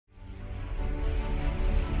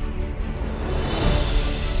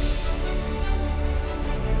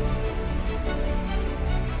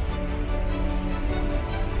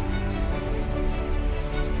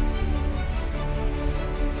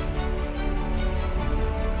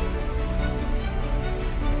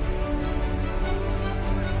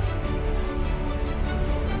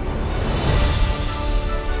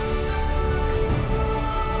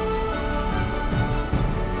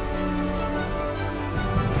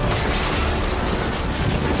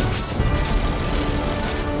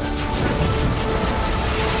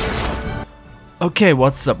Okay,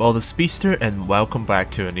 what's up all the Speedster, and welcome back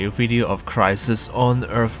to a new video of Crisis on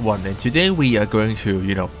Earth 1. And today we are going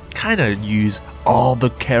to, kinda use all the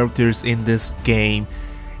characters in this game,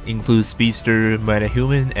 include Speedster,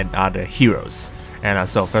 Metahuman, and other heroes. And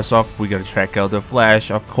so first off, we're gonna check out the Flash,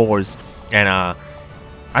 of course. And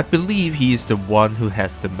I believe he is the one who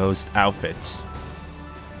has the most outfit.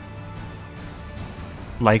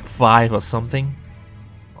 Like 5 or something?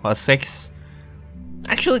 Or 6?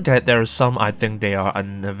 Actually, there are some I think they are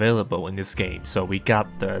unavailable in this game. So we got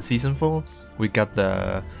the season 4, we got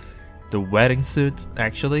the wedding suit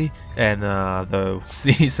actually, and the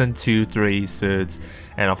season 2, 3 suits,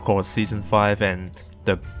 and of course season 5 and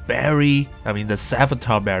the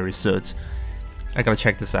Savitar Barry suit. I gotta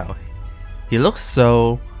check this out. He looks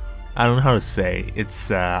so, I don't know how to say. It's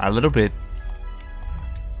a little bit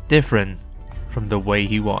different from the way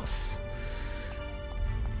he was.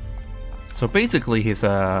 So basically his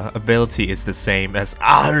ability is the same as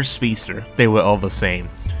other Speedster. They were all the same,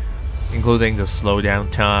 including the slowdown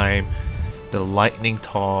time, the lightning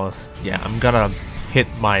toss. Yeah, I'm gonna hit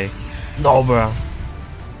my Nova.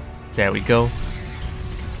 There we go.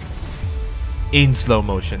 In slow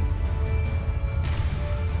motion.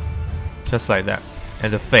 Just like that.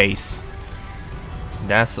 And the face.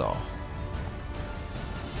 That's all.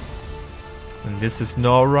 And this is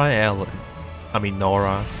Nora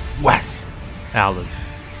West Allen.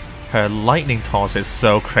 Her lightning toss is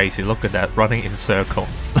so crazy. Look at that, running in circle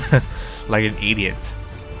like an idiot.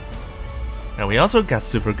 And we also got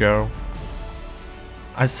Supergirl.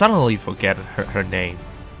 I suddenly forget her name.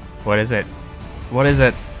 What is it? What is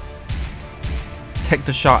it? Take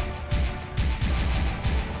the shot.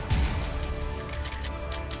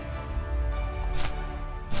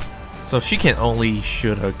 So she can only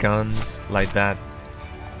shoot her guns like that.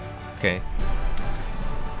 Okay.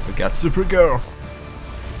 We got Supergirl.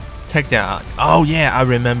 Take that out. Oh yeah, I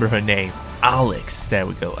remember her name. Alex. There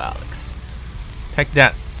we go, Alex. Take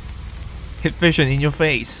that. Hit vision in your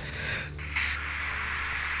face.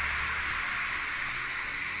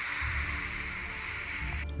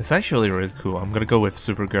 It's actually really cool. I'm gonna go with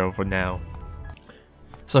Supergirl for now.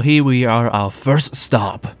 So here we are, our first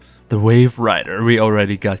stop. The Wave Rider. We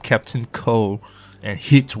already got Captain Cole and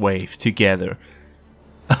Heatwave together.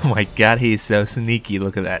 Oh my god, he is so sneaky,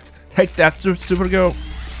 look at that. Take that, Supergirl!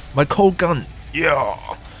 My cold gun! Yeah!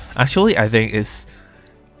 Actually, I think it's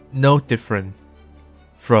no different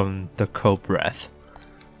from the cold breath.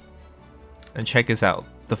 And check this out,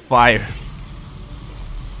 the fire.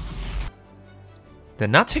 They're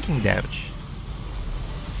not taking damage.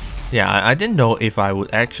 Yeah, I didn't know if I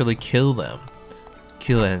would actually kill them.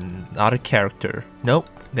 Kill another character. Nope,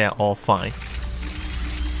 they're all fine.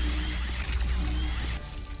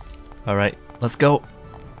 Alright, let's go.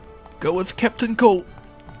 Go with Captain Cole.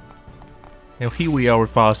 And here we are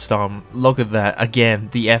with Firestorm. Look at that. Again,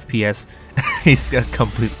 the FPS is a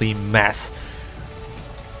completely mess.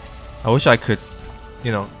 I wish I could,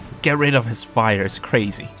 get rid of his fire. It's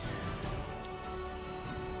crazy.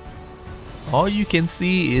 All you can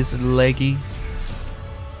see is leggy.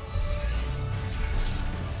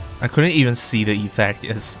 I couldn't even see the effect.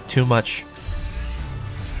 It's too much.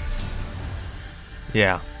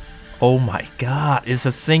 Yeah. Oh my god, it's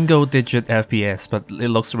a single digit FPS, but it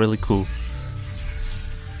looks really cool.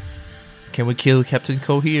 Can we kill Captain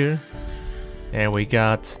Cole here? And we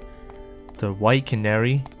got the White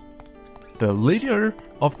Canary, the leader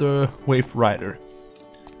of the Wave Rider.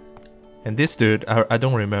 And this dude, I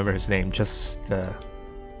don't remember his name, just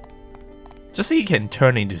he can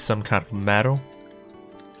turn into some kind of metal.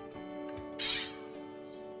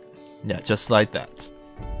 Yeah, just like that.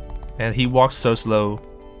 And he walks so slow.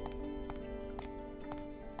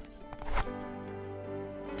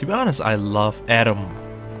 To be honest, I love Adam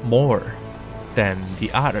more than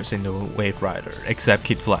the others in the Wave Rider, except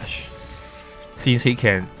Kid Flash, since he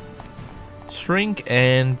can shrink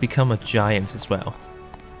and become a giant as well.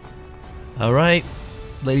 Alright,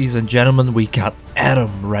 ladies and gentlemen, we got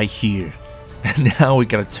Adam right here. And now we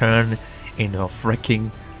gotta turn into a freaking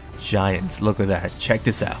giant. Look at that, check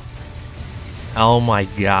this out. Oh my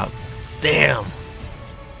god, damn!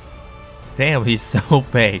 Damn, he's so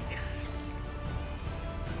big.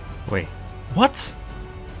 Wait, what?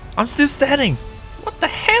 I'm still standing! What the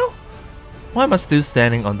hell? Why am I still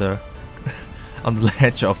standing on the on the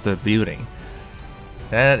ledge of the building?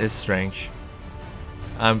 That is strange.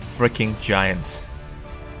 I'm freaking giant.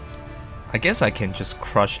 I guess I can just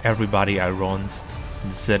crush everybody I run in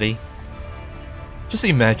the city. Just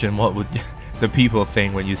imagine what would the people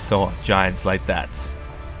think when you saw giants like that.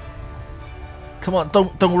 Come on,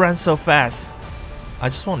 don't run so fast. I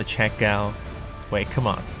just want to check out. Wait, come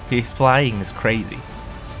on. His flying is crazy.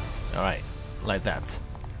 Alright, like that.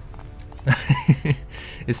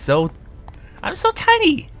 It's so... I'm so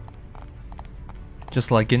tiny!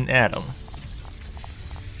 Just like in Adam.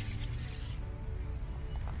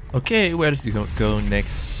 Okay, where to go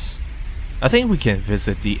next? I think we can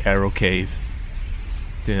visit the Arrow Cave.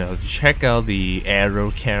 You know, check out the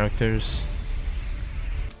Arrow characters.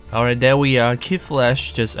 Alright, there we are. Kid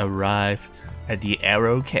Flash just arrived at the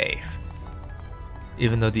Arrow Cave.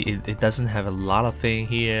 Even though it doesn't have a lot of thing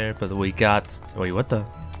here, but we got... Wait, what the...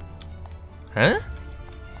 Huh?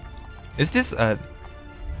 Is this a...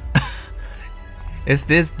 Is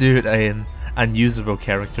this dude an unusable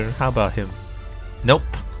character? How about him? Nope.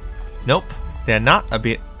 Nope. They're not a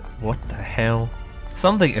bit... What the hell?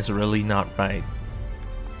 Something is really not right.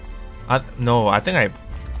 No, I think I...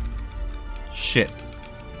 Shit.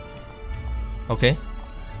 Okay.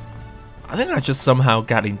 I think I just somehow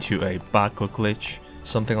got into a bug or glitch.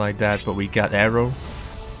 Something like that, but we got Arrow.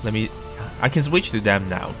 I can switch to them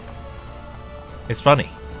now. It's funny.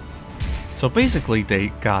 So basically they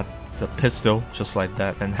got the pistol just like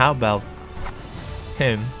that. And how about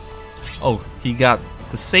him? Oh, he got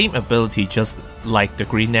the same ability just like the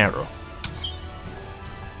Green Arrow.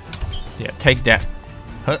 Yeah, take that.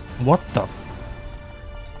 Huh? What the f...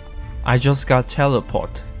 I just got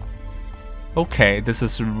teleport. Okay, this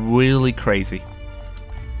is really crazy.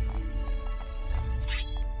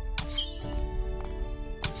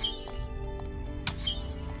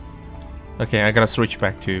 Okay, I gotta switch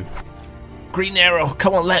back to Green Arrow.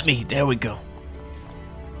 Come on, let me. There we go.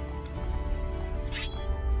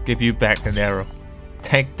 Give you back an arrow.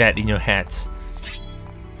 Take that in your hands.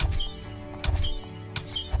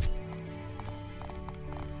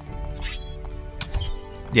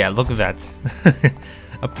 Yeah, look at that.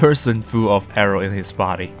 A person full of arrow in his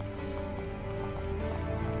body.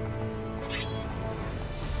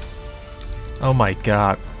 Oh my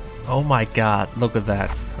god. Oh my god, look at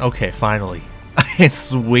that. Okay, finally. I can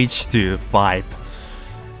switch to 5.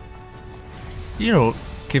 You know,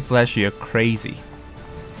 Kid Flash, you're crazy.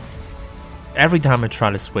 Every time I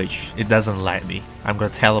try to switch, it doesn't let me. I'm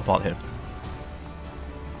gonna teleport him.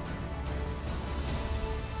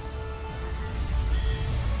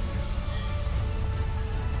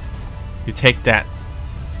 You take that.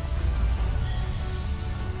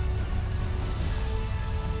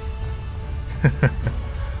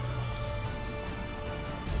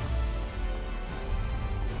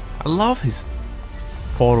 I love his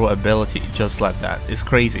portal ability just like that. It's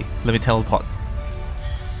crazy. Let me teleport.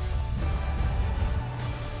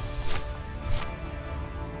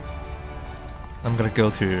 I'm gonna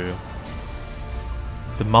go to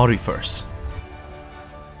the multiverse.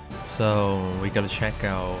 So we gotta check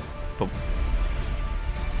out. Boom.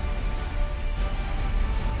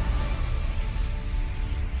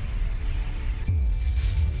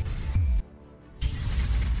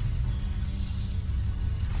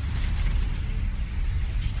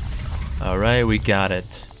 Alright, we got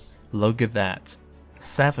it. Look at that.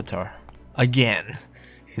 Savitar. Again.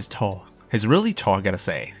 He's tall. He's really tall, I gotta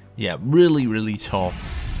say. Yeah, really, really tall.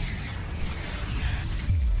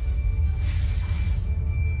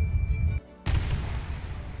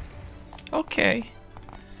 Okay.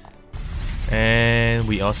 And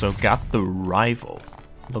we also got the rival.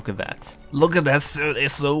 Look at that. Look at that suit,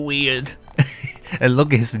 it's so weird. And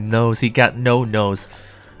look at his nose, he got no nose.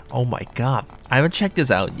 Oh my god, I haven't checked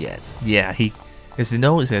this out yet. Yeah, his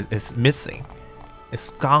nose is missing.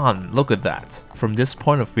 It's gone, look at that. From this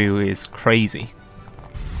point of view, it's crazy.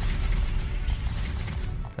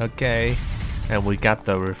 Okay, and we got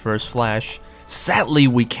the reverse flash. Sadly,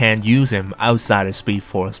 we can't use him outside of Speed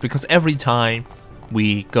Force because every time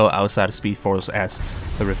we go outside of Speed Force as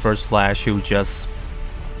the reverse flash, he'll just,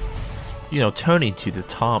 you know, turn into the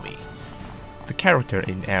Tommy, the character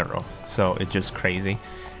in Arrow. So it's just crazy.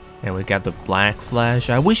 And we got the black flash.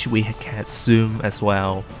 I wish we had zoom as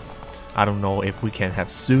well. I don't know if we can have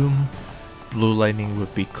zoom. Blue lightning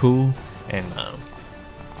would be cool. And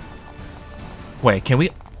wait, can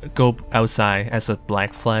we go outside as a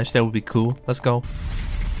black flash? That would be cool. Let's go.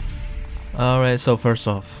 Alright, so first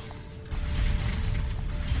off,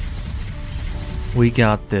 we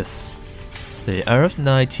got this, the Earth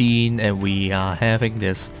 19, and we are having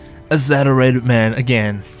this exaggerated man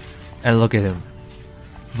again. And look at him.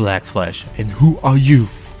 Black Flash. And who are you?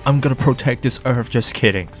 I'm gonna protect this Earth. Just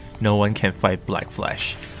kidding. No one can fight Black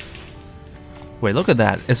Flash. Wait, look at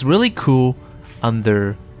that. It's really cool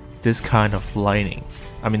under this kind of lighting.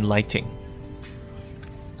 Lighting.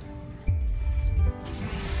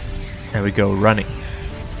 And we go running.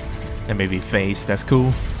 And maybe face. That's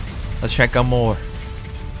cool. Let's check out more.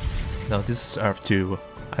 No, this is Earth 2.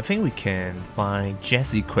 I think we can find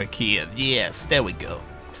Jesse Quick here. Yes, there we go.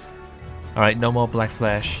 Alright, no more Black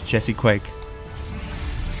Flash, Jesse Quick.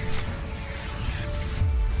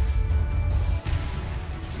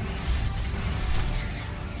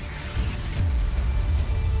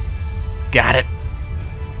 Got it.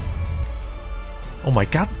 Oh my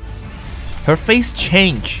god. Her face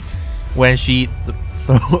changed when she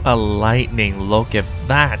threw a lightning. Look at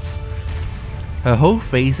that. Her whole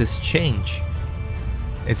face is changed.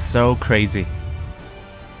 It's so crazy.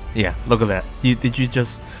 Yeah, look at that. Did you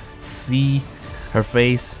just see her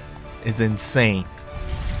face? It's insane.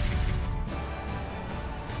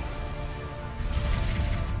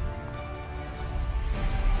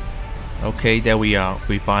 Okay, there we are.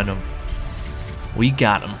 We find him. We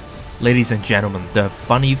got him. Ladies and gentlemen, the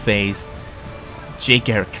funny face Jake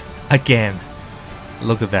Eric again.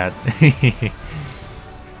 Look at that.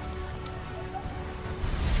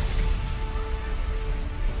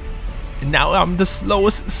 Now I'm the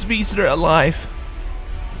slowest speedster alive.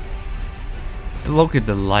 Look at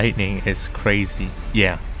the lightning, it's crazy.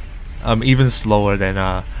 Yeah, I'm even slower than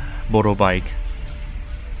a motorbike.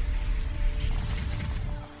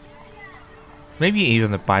 Maybe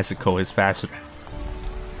even a bicycle is faster.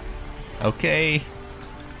 Okay.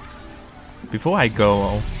 Before I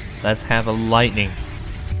go, let's have a lightning.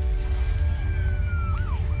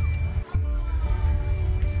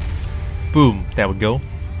 Boom, there we go.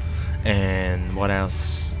 And what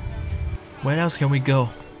else? Where else can we go?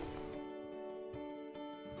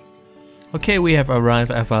 Okay, we have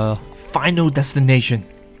arrived at our final destination,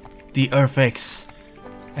 the Earth X.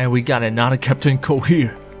 And we got another Captain Cole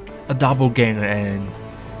here, a doppelganger, and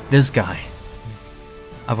this guy.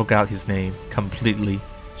 I forgot his name completely.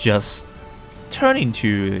 Just turned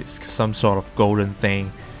into some sort of golden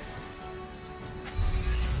thing.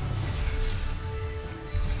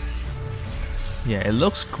 Yeah, it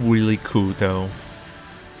looks really cool though.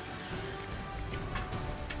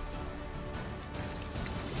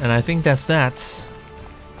 And I think that's that.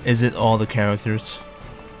 Is it all the characters?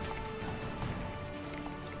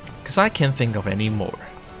 Cause I can't think of any more.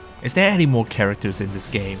 Is there any more characters in this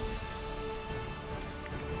game?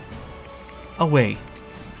 Oh wait,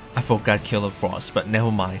 I forgot Killer Frost, but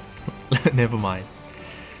never mind. Never mind.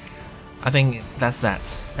 I think that's that.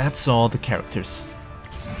 That's all the characters.